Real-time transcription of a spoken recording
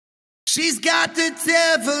She's got the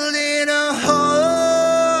devil in her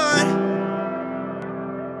heart,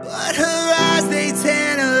 but her eyes, they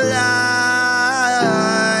tantalize.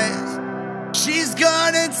 She's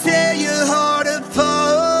gonna tear your heart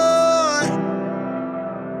apart.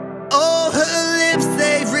 Oh, her lips,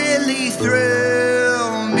 they really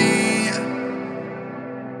thrill me.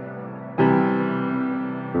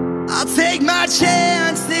 I'll take my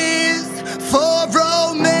chances for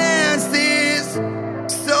romances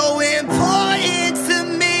so important to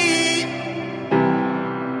me.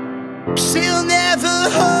 She'll never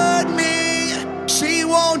hurt me, she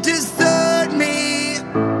won't desert me.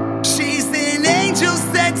 She's an angel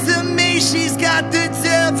sent to me. She's got the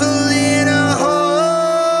devil in her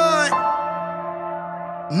heart.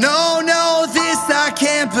 No, no, this I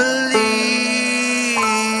can't believe.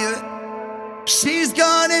 She's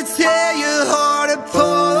gonna tear your heart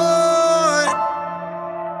apart.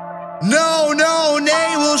 No, no,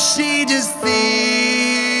 nay, will she deceive?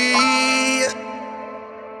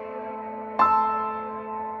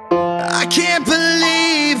 I can't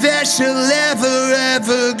believe that she'll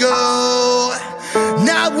ever go.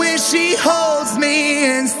 Not when she holds me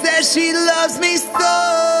and says she loves me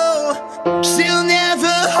so. She'll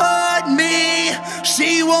never hurt me,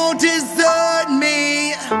 she won't desert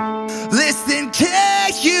me. Listen,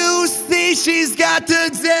 can't you see she's got the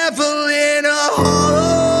devil in her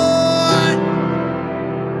heart?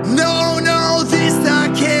 No, no, this I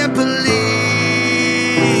can't believe.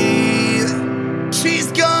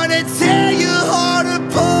 She's gonna tear your heart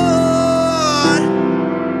apart.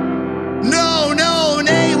 No, no,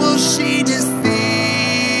 nay, will she deceive?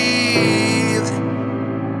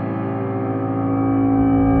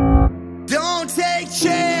 Don't take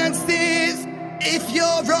chances if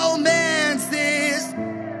your romance is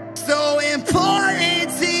so important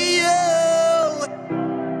to you.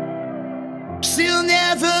 She'll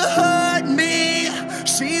never hurt me,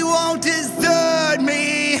 she won't desert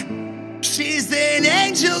me. She's an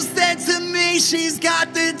angel sent to me. She's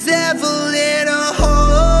got the devil in her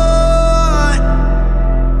heart.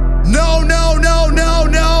 No, no, no, no,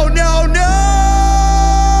 no, no, no.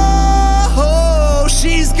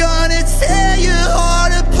 She's gonna tear your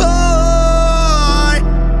heart apart.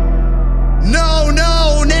 No,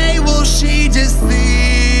 no, nay, will she deceive?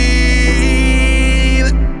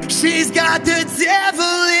 She's got the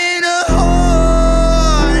devil in her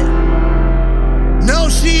heart. No,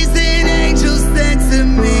 she's an angel sent to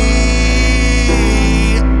me.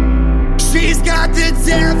 She's got the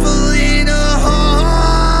devil in her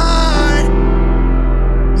heart.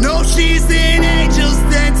 No, she's an angel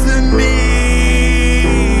sent to me.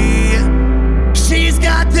 She's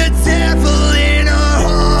got the devil in her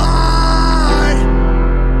heart.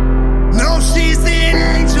 No, she's an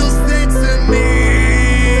angel sent to me.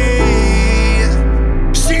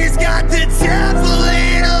 She's got the devil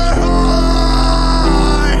in her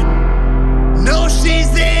heart. No, she's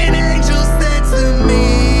an angel sent to me.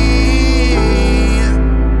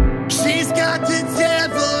 She's got the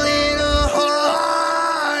devil in her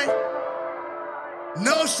heart.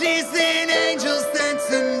 No, she's an angel sent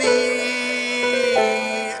to me.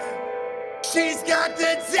 She's got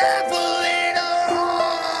the devil in her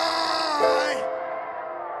heart.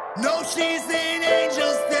 No, she's an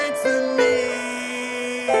angel sent to me.